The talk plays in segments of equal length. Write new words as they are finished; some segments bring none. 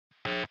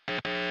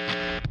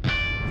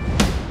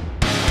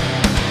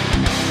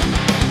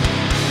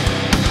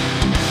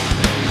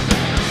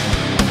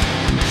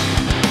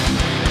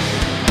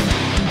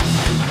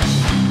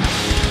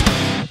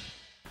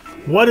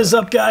What is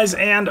up, guys,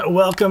 and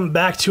welcome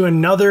back to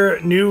another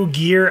new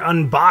gear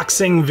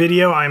unboxing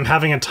video. I'm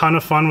having a ton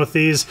of fun with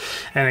these,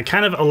 and it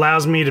kind of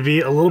allows me to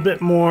be a little bit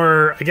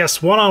more, I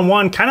guess,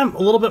 one-on-one, kind of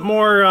a little bit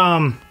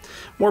more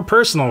more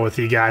personal with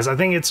you guys. I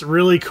think it's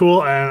really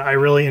cool, and I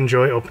really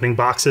enjoy opening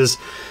boxes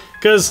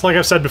because, like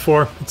I've said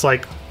before, it's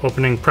like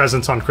opening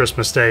presents on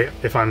Christmas Day,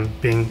 if I'm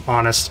being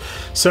honest.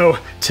 So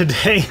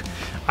today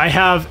I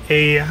have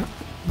a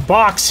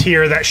box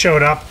here that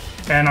showed up,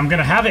 and I'm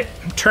gonna have it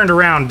turned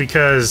around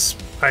because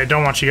I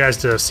don't want you guys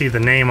to see the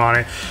name on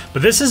it.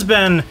 But this has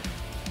been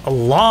a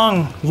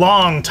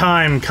long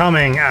time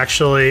coming,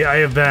 actually. I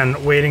have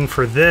been waiting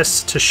for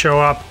this to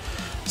show up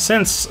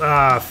since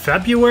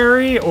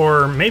February,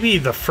 or maybe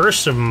the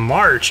 1st of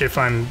March, if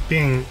I'm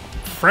being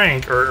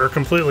frank or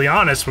completely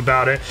honest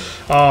about it.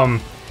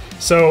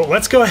 So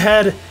let's go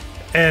ahead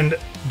and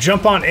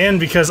jump on in,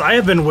 because I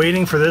have been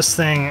waiting for this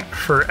thing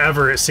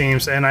forever, it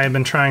seems, and I have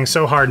been trying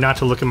so hard not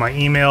to look at my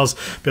emails,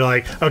 be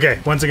like, okay,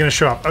 when's it gonna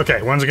show up?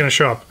 Okay, when's it gonna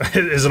show up?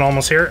 Is it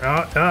almost here?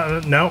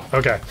 No?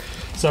 Okay.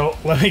 So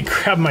let me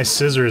grab my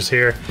scissors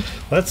here.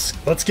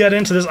 Let's get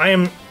into this. I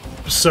am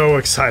so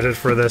excited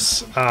for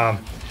this.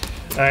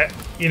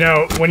 You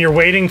know, when you're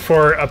waiting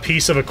for a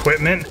piece of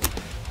equipment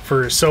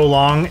for so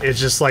long, it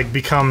just like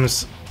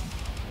becomes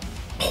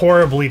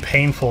horribly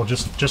painful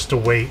just to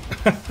wait.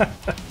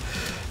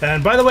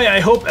 And by the way,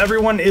 I hope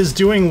everyone is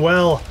doing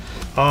well.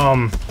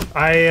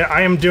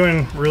 I am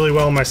doing really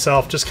well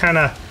myself, just kind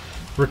of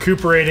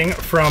recuperating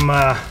from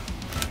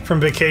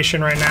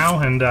vacation right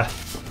now, and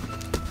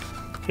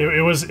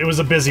it was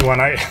a busy one.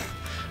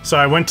 So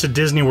I went to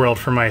Disney World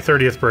for my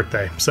 30th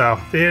birthday. So,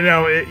 you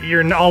know,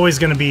 you're always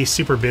going to be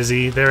super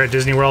busy there at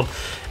Disney World,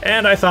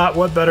 and I thought,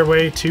 what better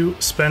way to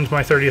spend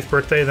my 30th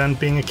birthday than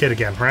being a kid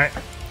again, right?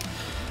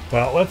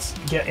 Well, let's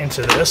get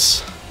into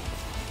this.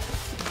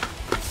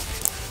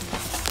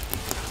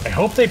 I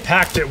hope they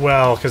packed it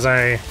well, because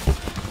I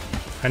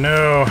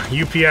know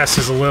UPS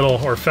is a little,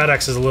 or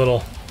FedEx is a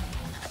little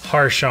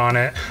harsh on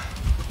it.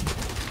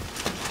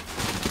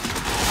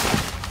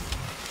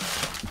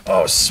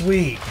 Oh,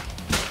 sweet.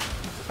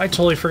 I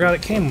totally forgot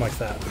it came like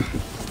that.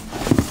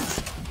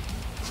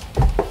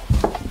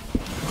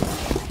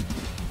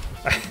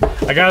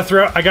 I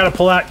gotta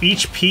pull out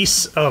each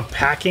piece of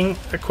packing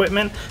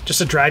equipment just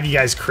to drive you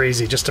guys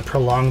crazy, just to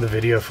prolong the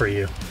video for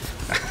you.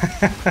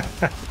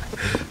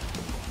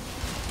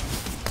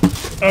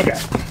 Okay,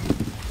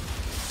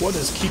 what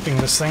is keeping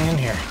this thing in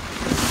here?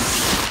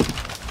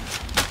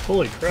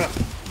 Holy crap.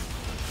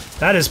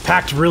 That is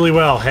packed really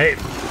well. Hey,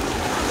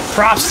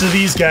 props to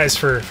these guys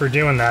for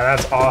doing that.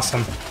 That's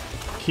awesome.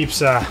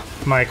 Keeps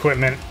my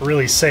equipment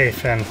really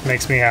safe and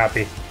makes me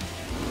happy.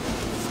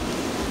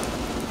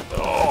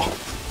 Oh.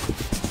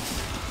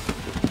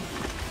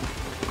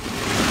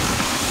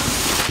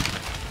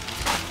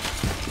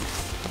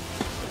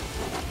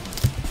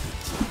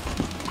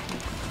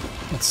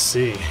 Let's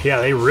see. Yeah,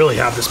 they really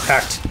have this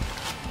packed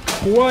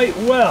quite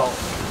well.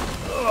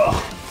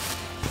 Ugh.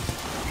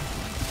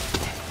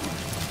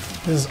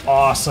 This is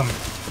awesome.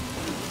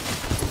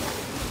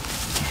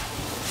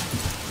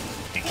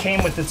 It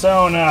came with its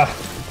own,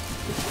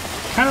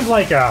 kind of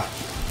like a,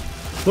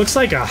 looks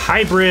like a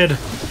hybrid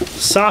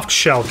soft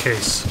shell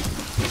case.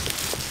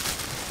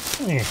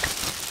 Get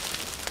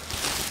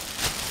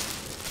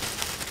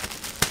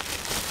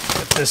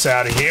this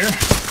out of here.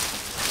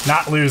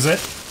 Not lose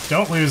it.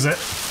 Don't lose it.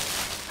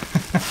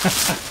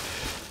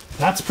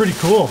 That's pretty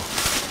cool.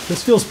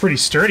 This feels pretty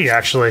sturdy,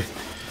 actually.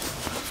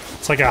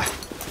 It's like a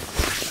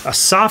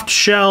soft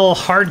shell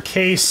hard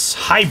case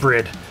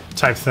hybrid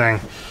type thing.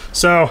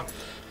 So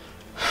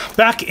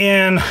back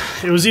in,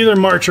 it was either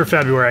March or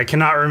February, I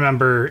cannot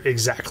remember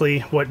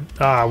exactly what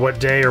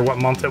day or what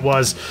month it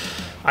was,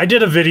 I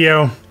did a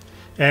video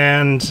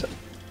and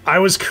I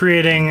was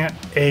creating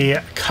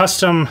a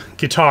custom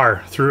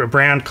guitar through a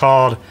brand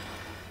called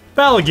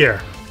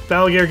Balaguer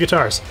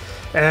Guitars.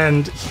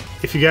 And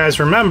if you guys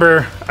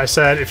remember, I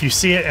said if you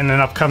see it in an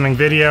upcoming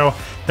video,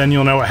 then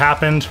you'll know what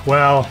happened.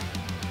 Well,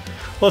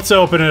 let's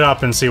open it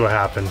up and see what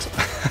happened.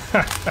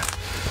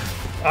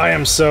 I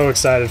am so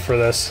excited for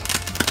this.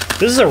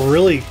 This is a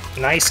really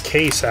nice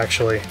case,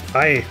 actually.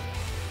 I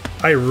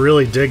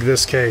really dig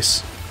this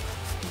case.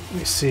 Let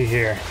me see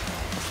here.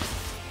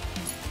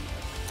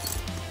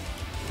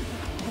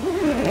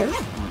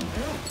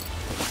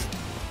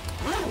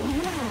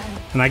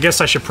 And I guess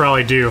I should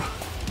probably do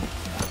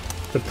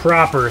the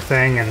proper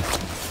thing and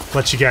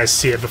let you guys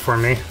see it before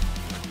me.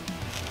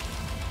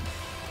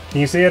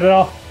 Can you see it at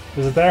all?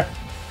 Is it there?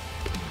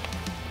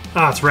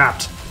 Ah, it's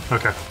wrapped.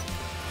 Okay.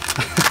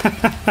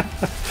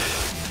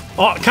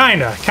 Oh,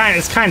 kinda.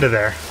 It's kinda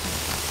there.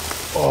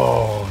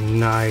 Oh,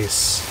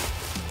 nice.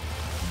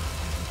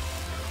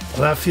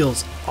 Well, that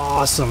feels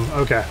awesome.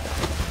 Okay.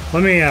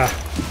 Let me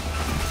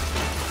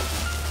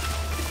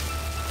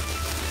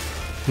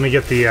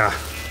get the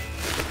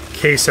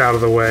case out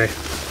of the way.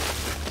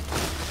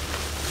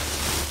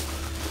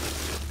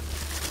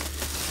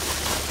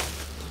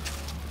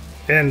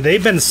 And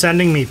they've been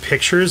sending me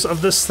pictures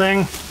of this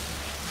thing.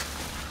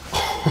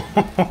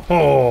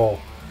 Oh,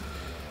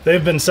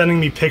 They've been sending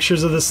me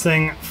pictures of this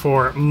thing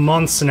for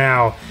months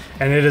now,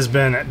 and it has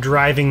been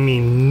driving me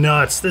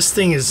nuts. This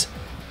thing is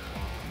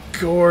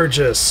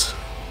gorgeous.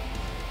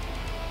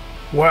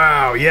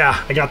 Wow,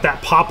 yeah, I got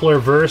that poplar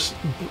burl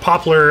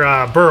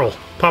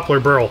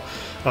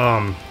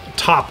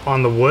top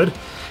on the wood,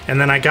 and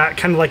then I got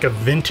kind of like a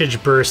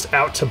vintage burst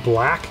out to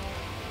black.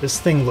 This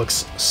thing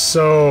looks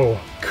so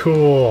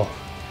cool.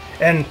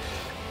 And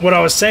what I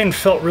was saying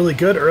felt really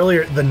good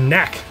earlier, the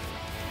neck.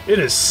 It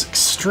is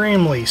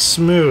extremely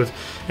smooth.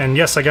 And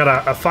yes, I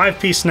got a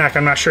 5-piece neck.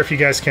 I'm not sure if you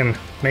guys can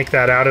make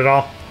that out at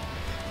all.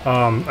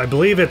 I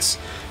believe it's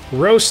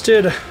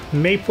roasted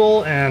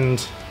maple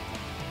and,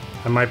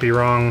 I might be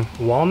wrong,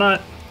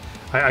 walnut.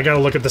 I gotta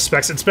look at the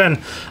specs. It's been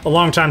a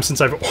long time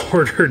since I've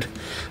ordered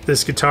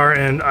this guitar,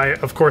 and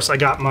of course I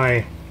got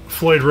my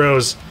Floyd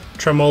Rose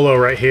tremolo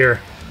right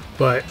here,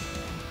 but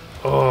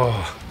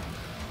oh.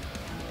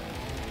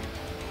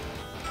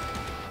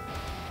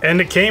 And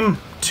it came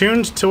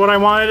tuned to what I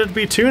wanted it to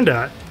be tuned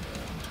at.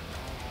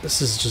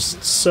 This is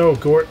just so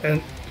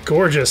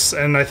gorgeous,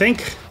 and I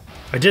think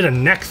I did a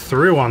neck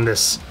through on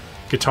this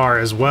guitar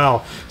as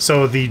well,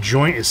 so the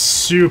joint is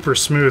super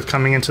smooth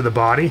coming into the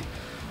body.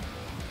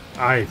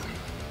 I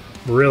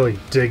really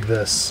dig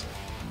this.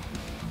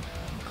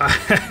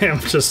 I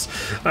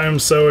am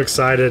so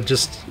excited,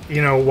 just,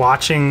 you know,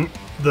 watching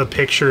the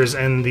pictures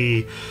and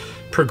the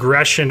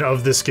progression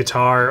of this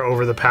guitar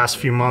over the past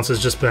few months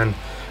has just been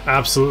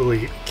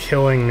absolutely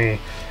killing me.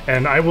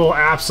 And I will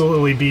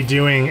absolutely be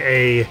doing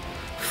a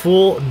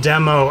full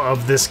demo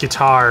of this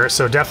guitar,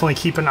 so definitely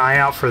keep an eye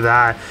out for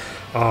that.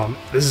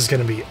 This is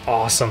gonna be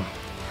awesome.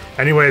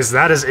 Anyways,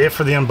 that is it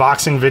for the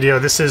unboxing video.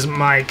 This is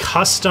my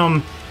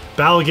custom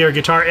Balaguer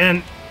guitar,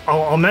 and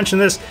I'll mention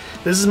this.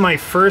 This is my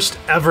first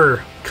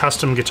ever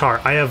custom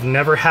guitar. I have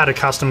never had a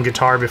custom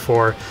guitar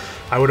before.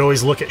 I would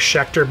always look at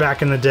Schecter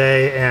back in the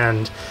day,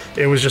 and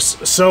it was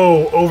just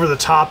so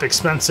over-the-top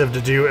expensive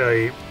to do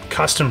a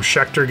custom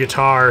Schecter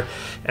guitar.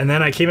 And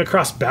then I came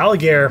across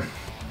Balaguer,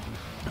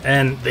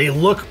 and they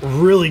look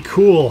really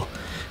cool.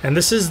 And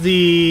this is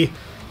the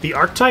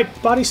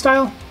Archetype body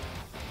style.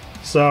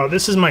 So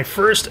this is my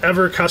first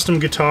ever custom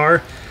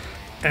guitar,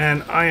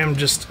 and I am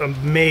just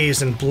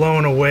amazed and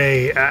blown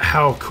away at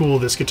how cool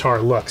this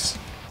guitar looks.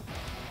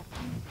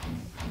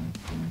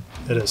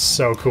 It is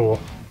so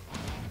cool.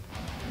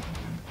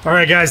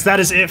 Alright guys, that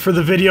is it for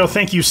the video.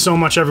 Thank you so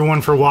much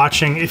everyone for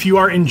watching. If you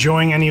are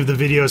enjoying any of the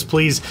videos,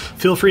 please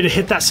feel free to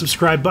hit that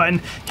subscribe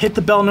button, hit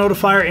the bell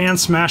notifier, and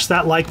smash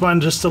that like button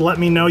just to let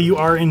me know you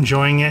are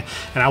enjoying it,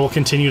 and I will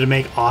continue to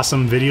make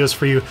awesome videos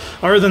for you.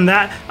 Other than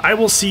that, I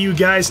will see you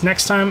guys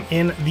next time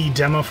in the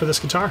demo for this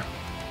guitar.